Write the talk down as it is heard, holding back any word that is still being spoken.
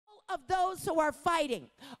of those who are fighting.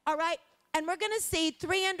 All right? And we're going to see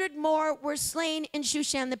 300 more were slain in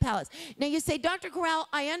Shushan the palace. Now you say, Dr. Corral,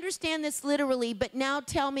 I understand this literally, but now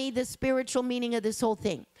tell me the spiritual meaning of this whole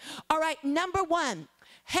thing. All right, number one,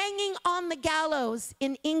 hanging on the gallows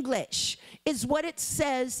in English is what it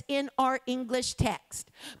says in our English text.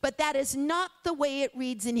 But that is not the way it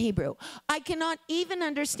reads in Hebrew. I cannot even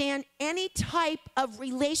understand any type of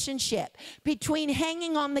relationship between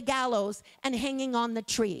hanging on the gallows and hanging on the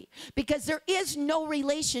tree. Because there is no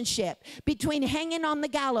relationship between hanging on the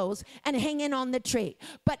gallows and hanging on the tree.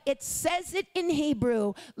 But it says it in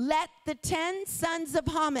Hebrew, let the 10 sons of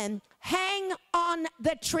Haman hang on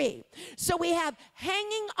the tree. So we have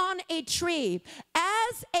hanging on a tree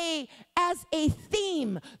as a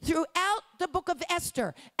theme throughout the book of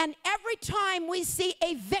Esther. And every time we see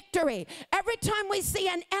a victory, every time we see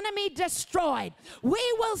an enemy destroyed, we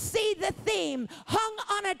will see the theme hung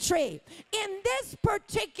on a tree. In this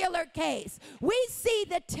particular case, we see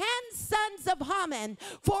the 10 sons of Haman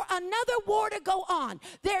for another war to go on.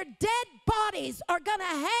 Their dead bodies are going to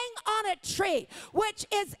hang on a tree, which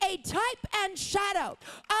is a type and shadow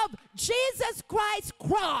of Jesus Christ's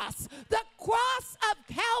cross. The cross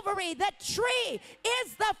of Calvary, the tree,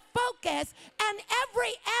 is the focus, and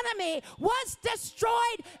every enemy was destroyed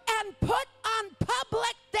and put on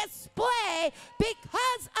public display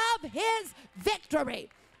because of his victory.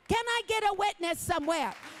 Can I get a witness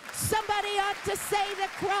somewhere? Somebody ought to say the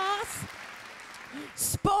cross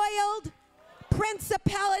spoiled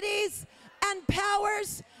principalities and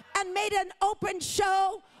powers and made an open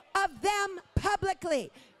show of them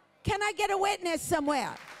publicly. Can I get a witness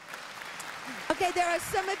somewhere? Okay, there are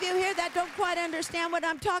some of you here that don't quite understand what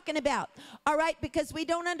I'm talking about, all right, because we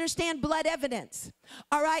don't understand blood evidence,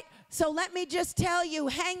 all right? So let me just tell you,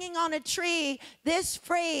 hanging on a tree, this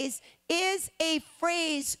phrase is a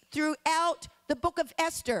phrase throughout the book of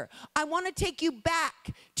Esther. I want to take you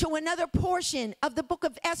back to another portion of the book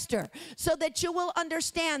of Esther so that you will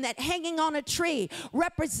understand that hanging on a tree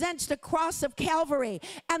represents the cross of Calvary,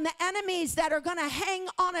 and the enemies that are going to hang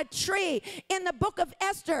on a tree in the book of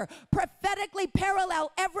Esther prophetically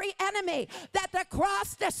parallel every enemy that the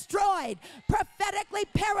cross destroyed, prophetically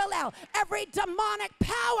parallel every demonic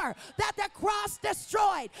power that the cross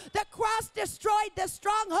destroyed. The cross destroyed the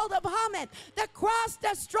stronghold of Haman. The cross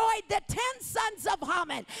destroyed the 10 sons of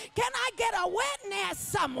Haman. Can I get a witness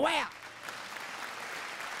somewhere?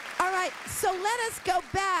 All right, so let us go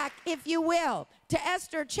back, if you will, to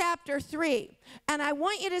Esther chapter 3. And I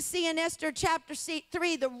want you to see in Esther chapter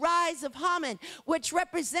 3 the rise of Haman, which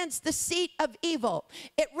represents the seat of evil.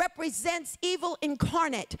 It represents evil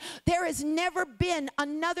incarnate. There has never been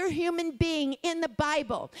another human being in the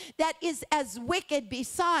Bible that is as wicked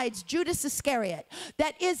besides Judas Iscariot,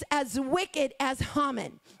 that is as wicked as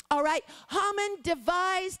Haman. All right, Haman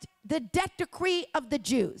devised the death decree of the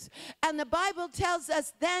Jews. And the Bible tells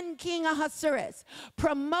us then King Ahasuerus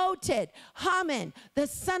promoted Haman, the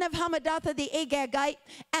son of Hammedatha the Agagite,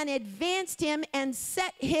 and advanced him and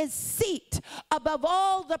set his seat above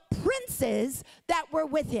all the princes that were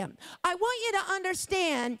with him. I want you to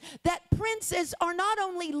understand that princes are not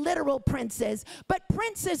only literal princes, but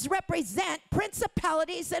princes represent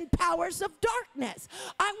principalities and powers of darkness.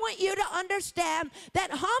 I want you to understand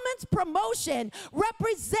that Haman's promotion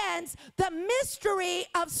represents the mystery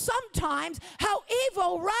of sometimes how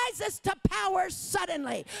evil rises to power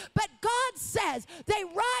suddenly. But God says they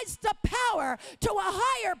rise to power to a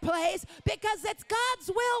higher place because it's God's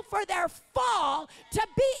will for their fall to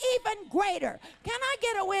be even greater. Can I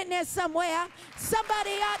get a witness somewhere?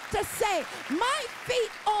 Somebody ought to say, my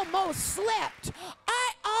feet almost slipped.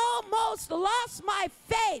 I almost lost my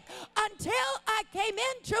faith until I came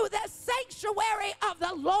into the sanctuary of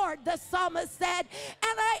the Lord, the psalmist said,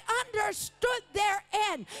 and I understood their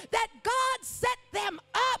end, that God set them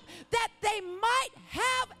up that they might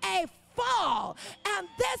have a fall. And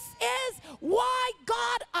this is why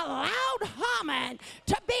God allowed Haman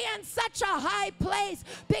to be in such a high place,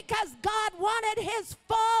 because God wanted his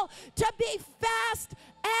fall to be fast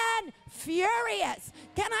and furious.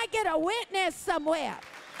 Can I get a witness somewhere?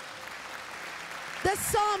 The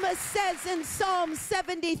psalmist says in Psalm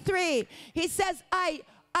 73, he says, I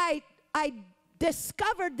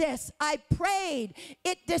discovered this, I prayed,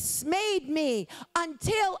 it dismayed me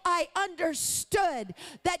until I understood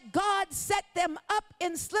that God set them up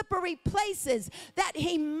in slippery places that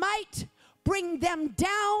he might bring them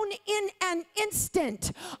down in an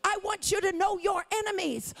instant. I want you to know your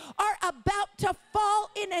enemies are about to fall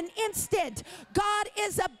in an instant. God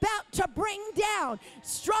is about to bring down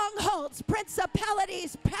strongholds,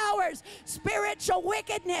 principalities, powers, spiritual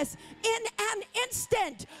wickedness in an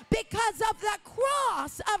instant because of the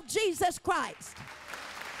cross of Jesus Christ.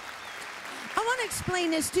 I want to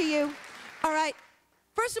explain this to you. All right.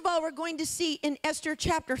 First of all, we're going to see in Esther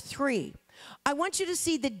chapter 3. I want you to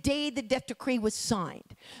see the day the death decree was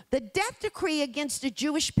signed. The death decree against the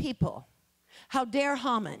Jewish people. How dare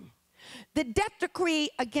Haman? The death decree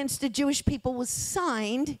against the Jewish people was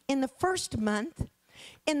signed in the first month,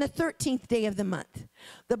 in the 13th day of the month.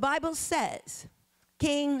 The Bible says,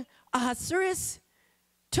 King Ahasuerus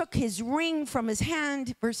took his ring from his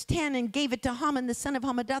hand, verse 10, and gave it to Haman, the son of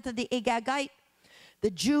Hammedatha the Agagite,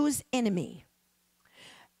 the Jews' enemy.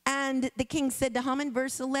 And the king said to Haman,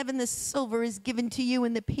 verse 11, the silver is given to you,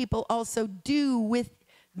 and the people also do with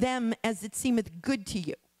them as it seemeth good to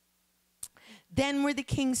you. Then were the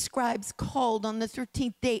king's scribes called on the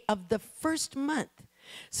 13th day of the first month.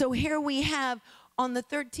 So here we have on the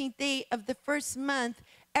 13th day of the first month,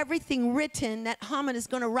 everything written that Haman is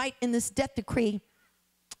going to write in this death decree,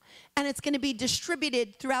 and it's going to be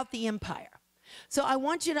distributed throughout the empire. So I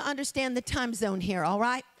want you to understand the time zone here, all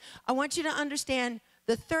right? I want you to understand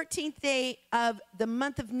the 13th day of the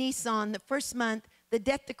month of Nisan, the first month, the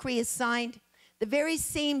death decree is signed. The very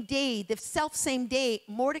same day, the self-same day,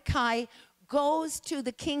 Mordecai goes to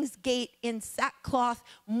the king's gate in sackcloth,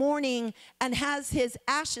 mourning, and has his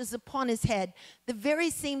ashes upon his head. The very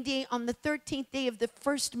same day, on the 13th day of the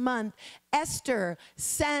first month, Esther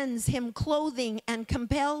sends him clothing and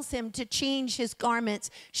compels him to change his garments.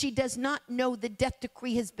 She does not know the death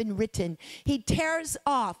decree has been written. He tears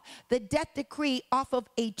off the death decree off of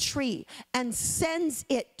a tree and sends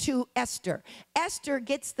it to Esther. Esther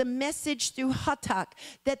gets the message through Hatak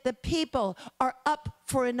that the people are up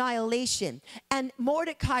for annihilation. And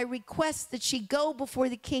Mordecai requests that she go before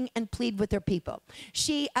the king and plead with her people.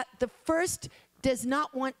 She, at the first, does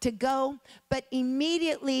not want to go, but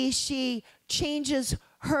immediately she changes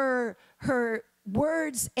her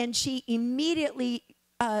words, and she immediately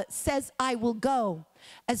says, I will go.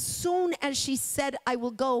 As soon as she said, I will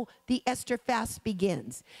go, the Esther fast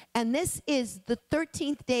begins. And this is the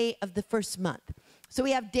 13th day of the first month. So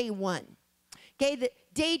we have day 1. Okay,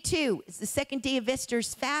 day 2 is the second day of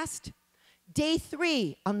Esther's fast. Day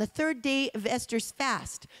 3, on the third day of Esther's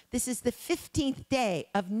fast, this is the 15th day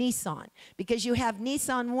of Nisan, because you have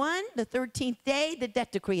Nisan 1, the 13th day, the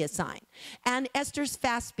death decree is signed, and Esther's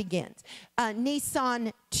fast begins.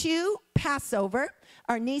 Nisan 2, Passover,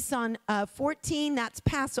 or Nisan 14, that's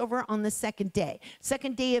Passover on the second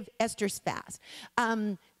day of Esther's fast.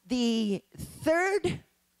 The third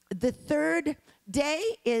day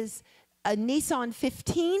is Nisan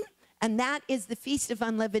 15, and that is the Feast of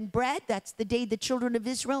Unleavened Bread. That's the day the children of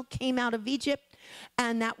Israel came out of Egypt.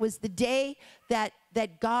 And that was the day that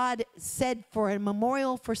God said for a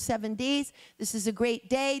memorial for 7 days. This is a great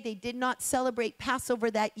day. They did not celebrate Passover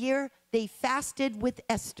that year. They fasted with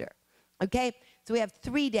Esther. Okay? So we have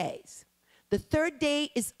 3 days. The third day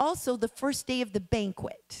is also the first day of the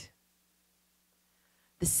banquet.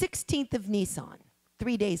 The 16th of Nisan,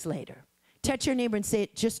 3 days later. Touch your neighbor and say,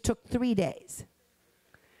 it just took 3 days.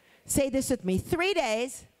 Say this with me. 3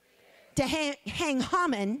 days to hang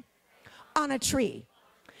Haman on a tree.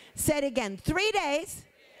 Say it again. 3 days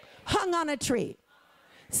hung on a tree.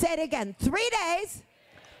 Say it again. 3 days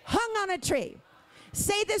hung on a tree.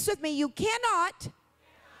 Say this with me. You cannot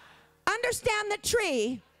understand the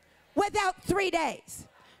tree without 3 days.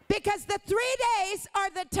 Because the 3 days are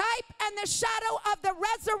the type and the shadow of the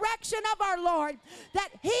resurrection of our Lord, that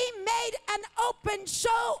he made an open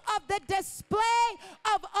show of the display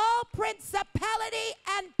of all principality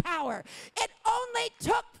and power. It only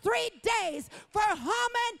took 3 days for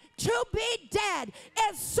Haman to be dead.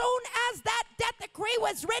 As soon as that death decree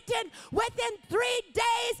was written, within 3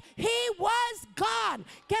 days, he was gone.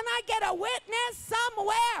 Can I get a witness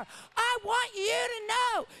somewhere? I want you to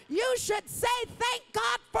know, you should say, thank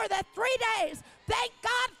God for the 3 days. Thank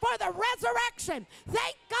God for the resurrection.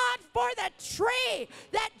 Thank God for the tree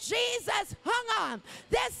that Jesus hung on.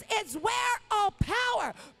 This is where all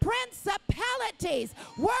power, principalities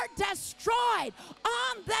were destroyed,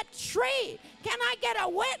 on the tree. Can I get a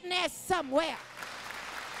witness somewhere?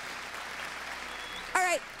 All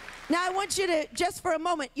right. Now I want you to, just for a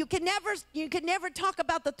moment, you can never talk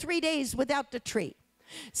about the 3 days without the tree.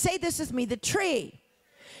 Say this with me. The tree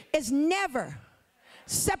is never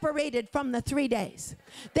separated from the 3 days.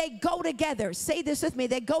 They go together. Say this with me.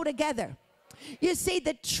 They go together. You see,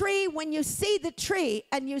 the tree, when you see the tree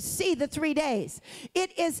and you see the 3 days,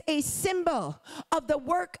 it is a symbol of the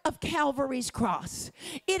work of Calvary's cross.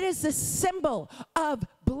 It is a symbol of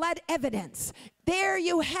blood evidence. There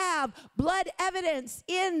you have blood evidence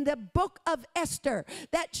in the book of Esther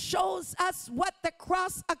that shows us what the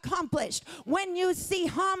cross accomplished. When you see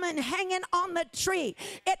Haman hanging on the tree,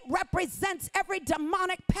 it represents every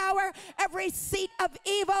demonic power, every seat of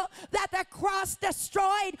evil that the cross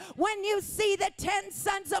destroyed. When you see the 10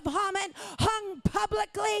 sons of Haman hung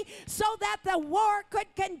publicly so that the war could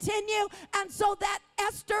continue and so that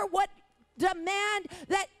Esther would demand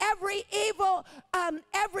that every evil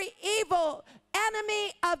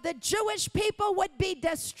enemy of the Jewish people would be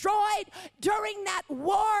destroyed during that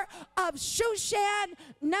war of Shushan,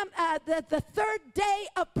 the 3rd day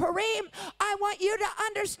of Purim. I want you to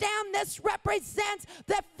understand this represents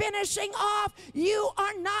the finishing off. You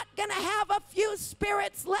are not going to have a few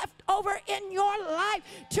spirits left over in your life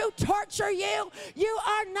to torture you. You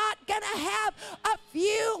are not going to have a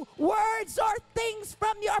few words or things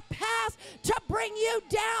from your past to bring you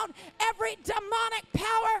down. Every demonic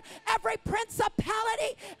power, every principality,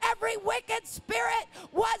 every wicked spirit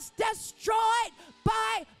was destroyed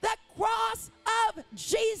by the cross of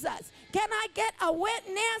Jesus. Can I get a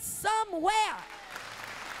witness somewhere?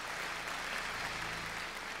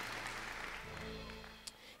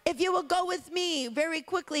 If you will go with me very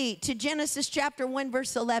quickly to Genesis chapter 1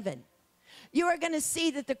 verse 11, you are going to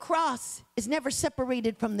see that the cross is never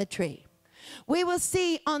separated from the tree. We will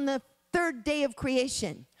see on the 3rd day of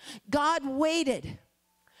creation, God waited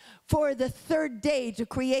for the 3rd day to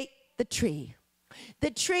create the tree.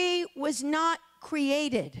 The tree was not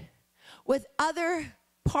created with other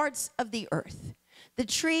parts of the earth. The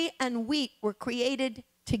tree and wheat were created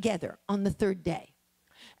together on the 3rd day.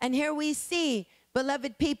 And here we see,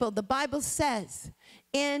 beloved people, the Bible says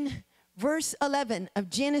in verse 11 of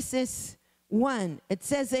Genesis 1, it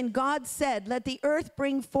says, and God said, let the earth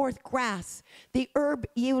bring forth grass, the herb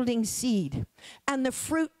yielding seed, and the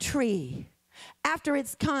fruit tree after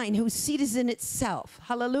its kind, whose seed is in itself.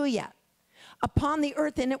 Hallelujah. Upon the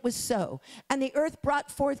earth, and it was so. And the earth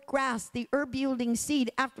brought forth grass, the herb yielding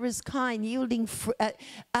seed after his kind, yielding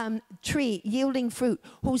tree, yielding fruit,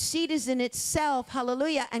 whose seed is in itself.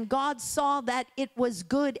 Hallelujah. And God saw that it was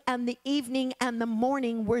good, and the evening and the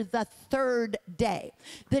morning were the 3rd day.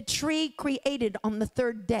 The tree created on the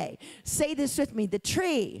 3rd day. Say this with me, the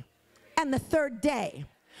tree and the 3rd day,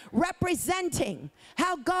 representing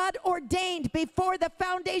how God ordained before the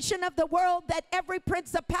foundation of the world that every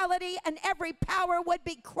principality and every power would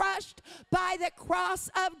be crushed by the cross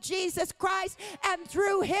of Jesus Christ, and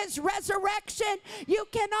through his resurrection. You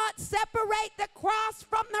cannot separate the cross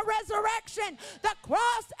from the resurrection. The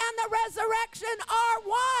cross and the resurrection are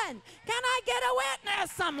one. Can I get a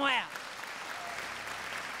witness somewhere?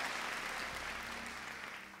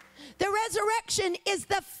 The resurrection is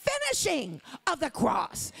the finishing of the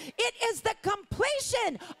cross. It is the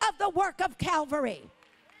completion of the work of Calvary.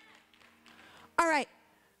 All right.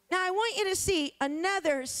 Now I want you to see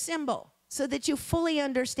another symbol so that you fully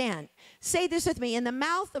understand. Say this with me. In the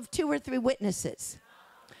mouth of 2 or 3 witnesses,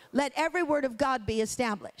 let every word of God be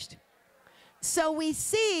established. So we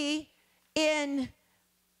see in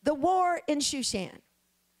the war in Shushan,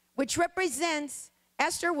 which represents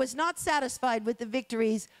Esther was not satisfied with the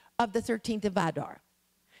victories of the 13th of Adar.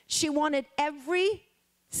 She wanted every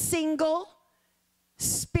single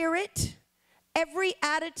spirit, every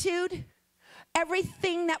attitude,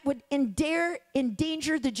 everything that would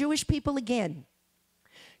endanger the Jewish people again,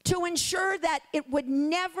 to ensure that it would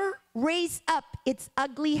never raise up its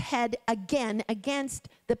ugly head again against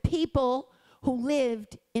the people who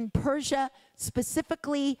lived in Persia,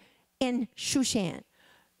 specifically in Shushan,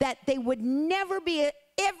 that they would never be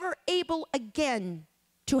ever able again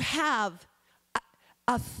to have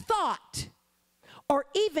a thought or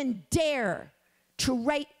even dare to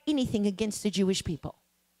write anything against the Jewish people.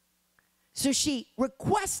 So she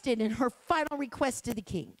requested, in her final request to the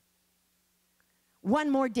king, one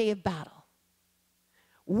more day of battle.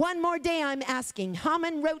 One more day, I'm asking.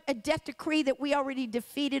 Haman wrote a death decree that we already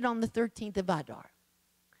defeated on the 13th of Adar.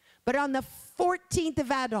 But on the 14th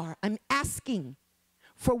of Adar, I'm asking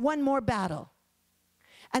for one more battle.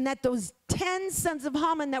 And that those 10 sons of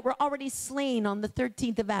Haman that were already slain on the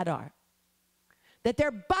 13th of Adar, that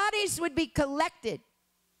their bodies would be collected,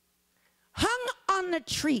 hung on the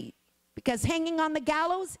tree, because hanging on the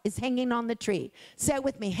gallows is hanging on the tree. Say it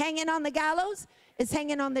with me, hanging on the gallows is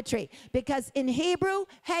hanging on the tree. Because in Hebrew,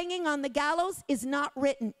 hanging on the gallows is not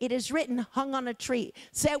written. It is written hung on a tree.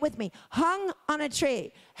 Say it with me, hung on a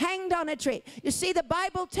tree, hanged on a tree. You see, the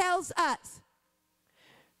Bible tells us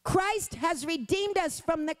Christ has redeemed us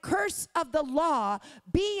from the curse of the law,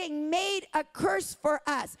 being made a curse for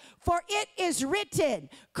us. For it is written,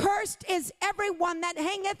 cursed is everyone that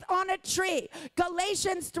hangeth on a tree.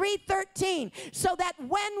 Galatians 3:13. So that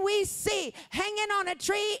when we see hanging on a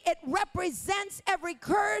tree, it represents every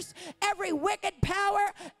curse, every wicked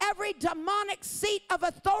power, every demonic seat of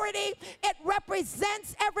authority. It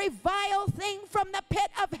represents every vile thing from the pit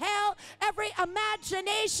of hell, every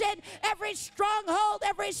imagination, every stronghold,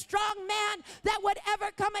 every strong man that would ever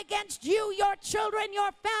come against you, your children,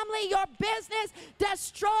 your family, your business,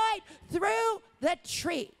 destroyed through the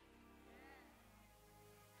tree.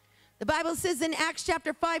 The Bible says in Acts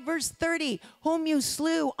chapter 5 verse 30, whom you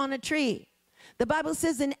slew on a tree. The Bible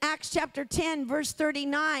says in Acts chapter 10 verse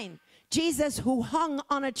 39, Jesus who hung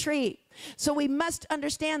on a tree. So we must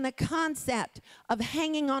understand the concept of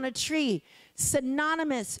hanging on a tree,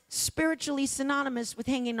 synonymous, spiritually synonymous with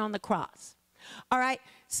hanging on the cross. All right,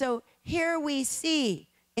 so here we see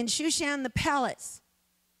in Shushan the palace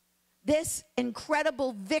this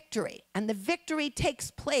incredible victory, and the victory takes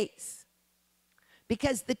place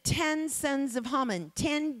because the 10 sons of Haman,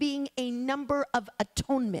 10 being a number of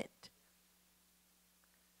atonement,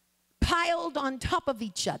 piled on top of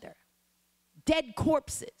each other, dead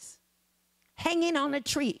corpses, hanging on a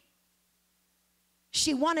tree.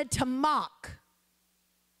 She wanted to mock.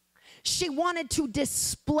 She wanted to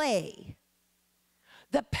display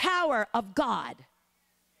the power of God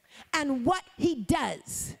and what he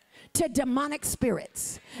does to demonic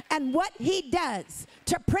spirits and what he does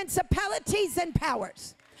to principalities and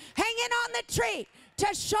powers. Hanging on the tree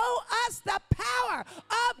to show us the power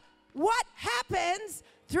of what happens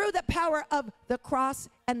through the power of the cross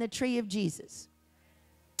and the tree of Jesus.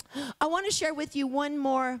 I want to share with you one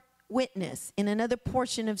more witness in another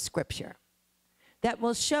portion of Scripture that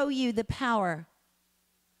will show you the power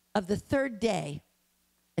of the third day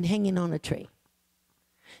and hanging on a tree.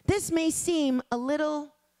 This may seem a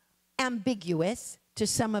little ambiguous to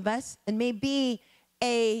some of us and may be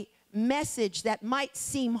a message that might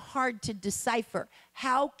seem hard to decipher.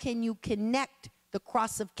 How can you connect the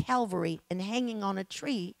cross of Calvary and hanging on a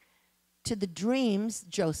tree to the dreams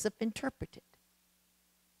Joseph interpreted?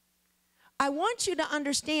 I want you to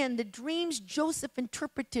understand the dreams Joseph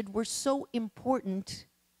interpreted were so important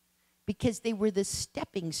because they were the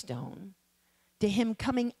stepping stone to him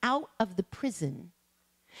coming out of the prison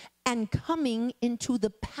and coming into the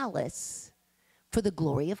palace for the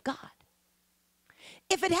glory of God.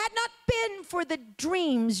 If it had not been for the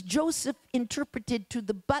dreams Joseph interpreted to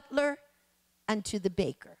the butler and to the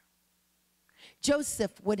baker,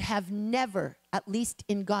 Joseph would have never, at least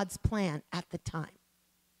in God's plan at the time,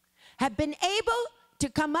 have been able to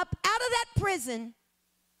come up out of that prison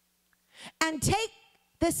and take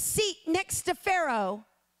the seat next to Pharaoh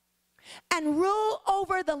and rule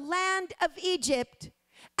over the land of Egypt,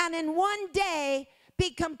 and in one day be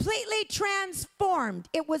completely transformed.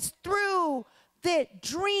 It was through the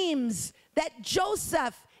dreams that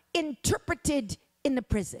Joseph interpreted in the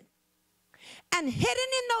prison. And hidden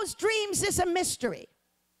in those dreams is a mystery.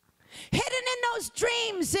 Hidden in those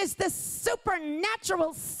dreams is the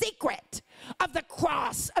supernatural secret of the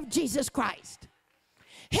cross of Jesus Christ.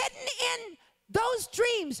 Hidden in those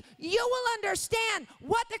dreams, you will understand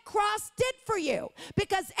what the cross did for you.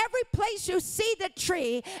 Because every place you see the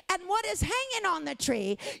tree and what is hanging on the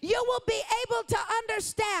tree, you will be able to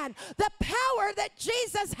understand the power that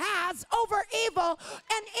Jesus has over evil,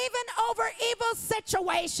 and even over evil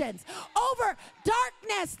situations, over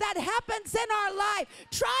darkness that happens in our life,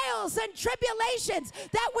 trials and tribulations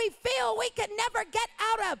that we feel we can never get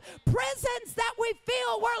out of, prisons that we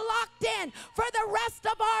feel we're locked in for the rest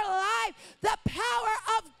of our life. The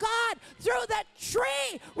power of God through the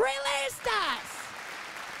tree released us.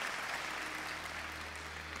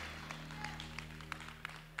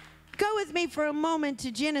 Go with me for a moment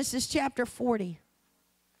to Genesis chapter 40.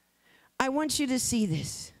 I want you to see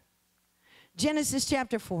this. Genesis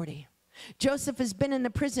chapter 40. Joseph has been in the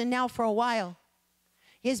prison now for a while.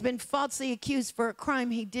 He has been falsely accused for a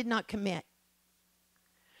crime he did not commit.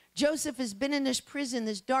 Joseph has been in this prison,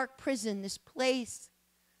 this dark prison, this place,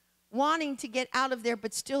 wanting to get out of there,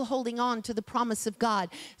 but still holding on to the promise of God.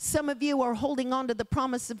 Some of you are holding on to the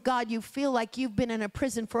promise of God. You feel like you've been in a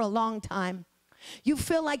prison for a long time. You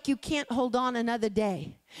feel like you can't hold on another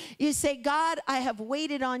day. You say, God, I have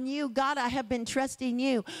waited on you. God, I have been trusting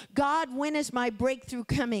you. God, when is my breakthrough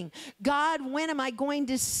coming? God, when am I going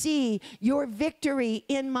to see your victory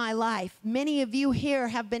in my life? Many of you here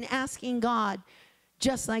have been asking God,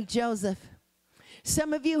 just like Joseph.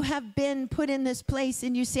 Some of you have been put in this place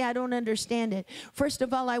and you say, I don't understand it. First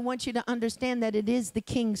of all, I want you to understand that it is the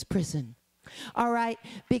king's prison. All right,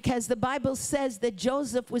 because the Bible says that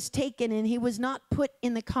Joseph was taken and he was not put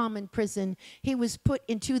in the common prison. He was put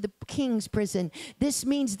into the king's prison. This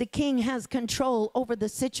means the king has control over the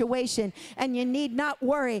situation, and you need not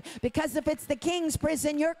worry, because if it's the king's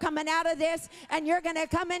prison, you're coming out of this and you're going to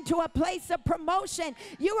come into a place of promotion.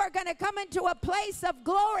 You are going to come into a place of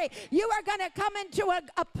glory. You are going to come into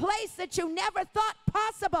a place that you never thought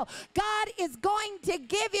possible. God is going to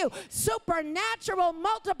give you supernatural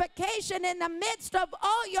multiplication in the midst of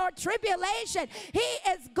all your tribulation. He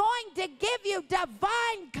is going to give you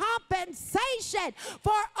divine compensation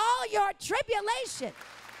for all your tribulation.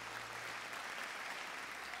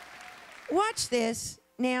 Watch this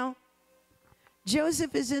now.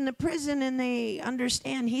 Joseph is in the prison, and they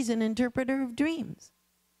understand he's an interpreter of dreams.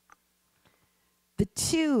 The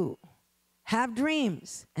two have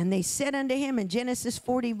dreams, and they said unto him in Genesis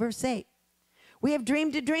 40, verse 8, we have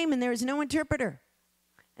dreamed a dream, and there is no interpreter.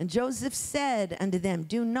 And Joseph said unto them,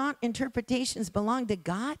 do not interpretations belong to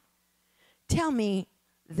God? Tell me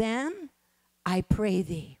them, I pray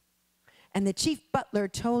thee. And the chief butler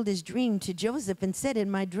told his dream to Joseph and said, in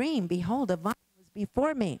my dream, behold, a vine was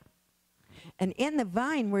before me. And in the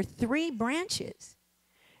vine were 3 branches.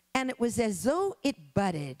 And it was as though it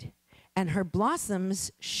budded, and her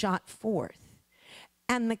blossoms shot forth.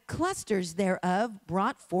 And the clusters thereof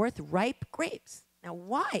brought forth ripe grapes. Now,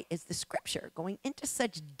 why is the scripture going into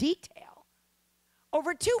such detail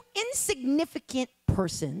over 2 insignificant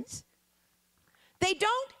persons? They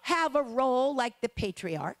don't have a role like the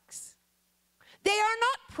patriarchs. They are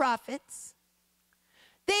not prophets.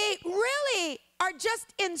 They really are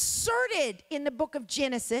just inserted in the book of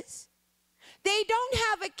Genesis. They don't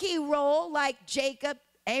have a key role like Jacob,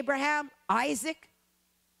 Abraham, Isaac.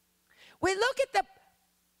 We look at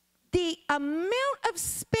the amount of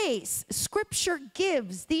space Scripture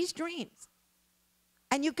gives these dreams.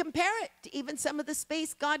 And you compare it to even some of the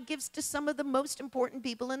space God gives to some of the most important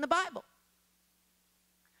people in the Bible.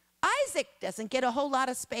 Isaac doesn't get a whole lot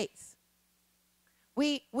of space.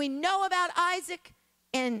 We know about Isaac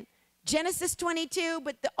in Genesis 22,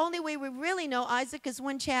 but the only way we really know Isaac is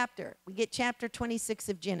 1 chapter. We get chapter 26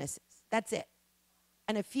 of Genesis. That's it.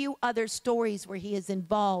 And a few other stories where he is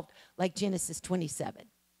involved, like Genesis 27.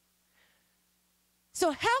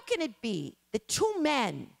 So how can it be that 2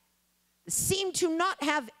 men seem to not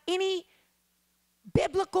have any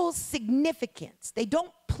biblical significance? They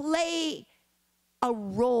don't play a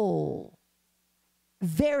role,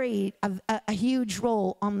 a huge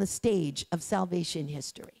role on the stage of salvation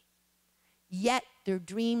history. Yet their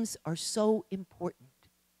dreams are so important.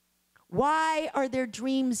 Why are their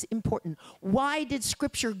dreams important? Why did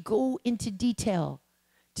Scripture go into detail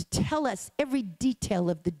to tell us every detail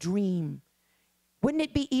of the dream? Wouldn't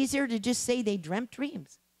it be easier to just say they dreamt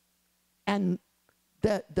dreams? And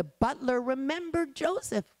the butler remembered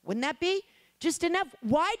Joseph. Wouldn't that be just enough?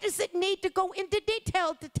 Why does it need to go into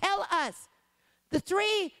detail to tell us the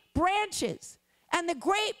 3 branches and the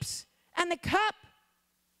grapes and the cup?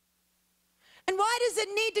 And why does it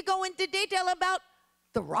need to go into detail about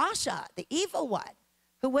the Rasha, the evil one,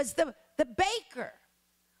 who was the baker?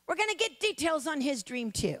 We're going to get details on his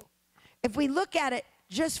dream too. If we look at it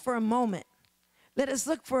just for a moment, let us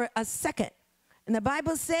look for a second. And the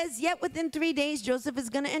Bible says, yet within 3 days, Joseph is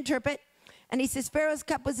going to interpret. And he says, Pharaoh's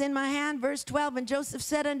cup was in my hand. Verse 12, and Joseph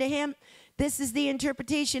said unto him, this is the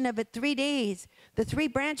interpretation of it, 3 days. The 3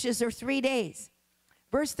 branches are 3 days.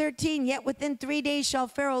 Verse 13, yet within 3 days shall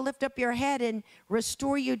Pharaoh lift up your head and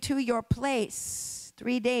restore you to your place.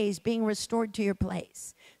 3 days being restored to your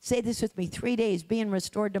place. Say this with me, 3 days being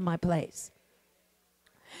restored to my place.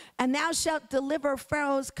 And thou shalt deliver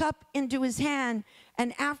Pharaoh's cup into his hand,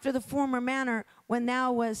 and after the former manner, when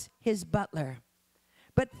thou was his butler.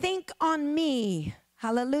 But think on me,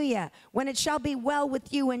 hallelujah, when it shall be well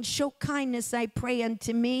with you, and show kindness, I pray,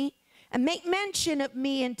 unto me, and make mention of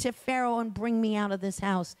me unto Pharaoh, and bring me out of this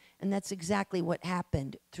house. And that's exactly what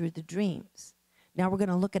happened through the dreams. Now we're going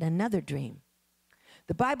to look at another dream.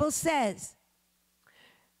 The Bible says,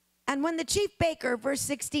 and when the chief baker, verse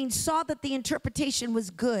 16, saw that the interpretation was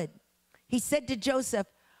good, he said to Joseph,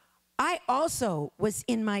 I also was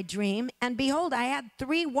in my dream, and behold, I had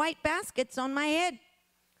 3 white baskets on my head.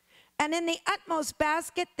 And in the utmost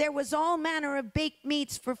basket there was all manner of baked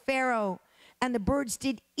meats for Pharaoh, and the birds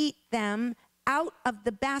did eat them out of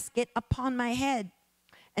the basket upon my head.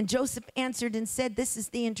 And Joseph answered and said, this is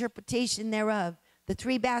the interpretation thereof. The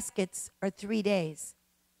 3 baskets are 3 days.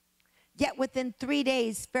 Yet within 3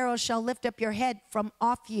 days Pharaoh shall lift up your head from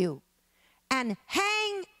off you, and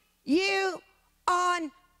hang you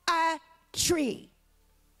on a tree.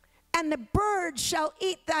 And the birds shall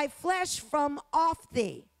eat thy flesh from off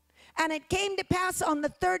thee. And it came to pass on the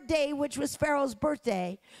third day, which was Pharaoh's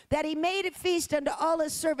birthday, that he made a feast unto all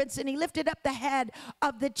his servants, and he lifted up the head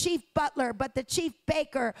of the chief butler, but the chief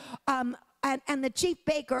baker, and the chief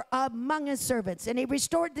baker among his servants. And he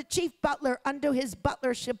restored the chief butler unto his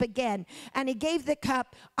butlership again, and he gave the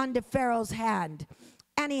cup unto Pharaoh's hand.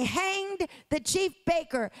 And he hanged the chief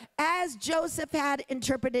baker as Joseph had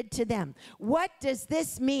interpreted to them. What does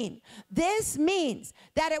this mean? This means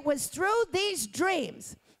that it was through these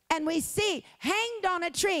dreams, and we see hanged on a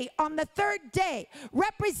tree on the third day,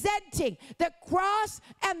 representing the cross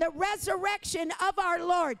and the resurrection of our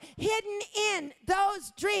Lord, hidden in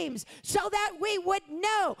those dreams, so that we would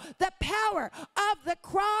know the power of the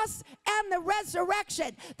cross and the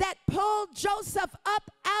resurrection that pulled Joseph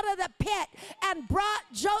up out of the pit and brought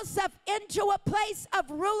Joseph into a place of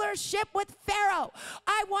rulership with Pharaoh.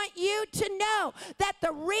 I want you to know that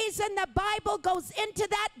the reason the Bible goes into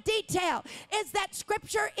that detail is that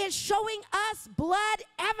Scripture is showing us blood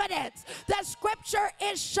evidence. The Scripture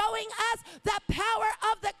is showing us the power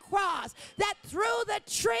of the cross, that through the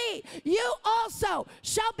tree you also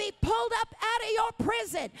shall be pulled up out of your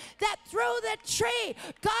prison, that through the tree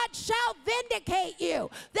God shall vindicate you,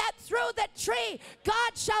 that through the tree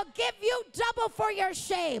God shall give you double for your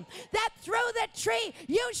shame, that through the tree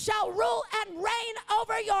you shall rule and reign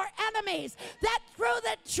over your enemies, that through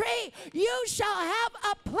the tree you shall have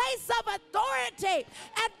a place of authority,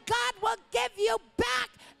 and God will give you back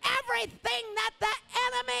everything that the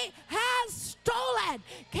enemy has stolen.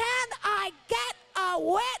 Can I get a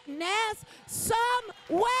witness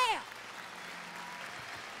somewhere?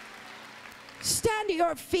 Stand to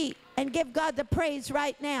your feet and give God the praise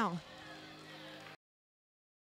right now.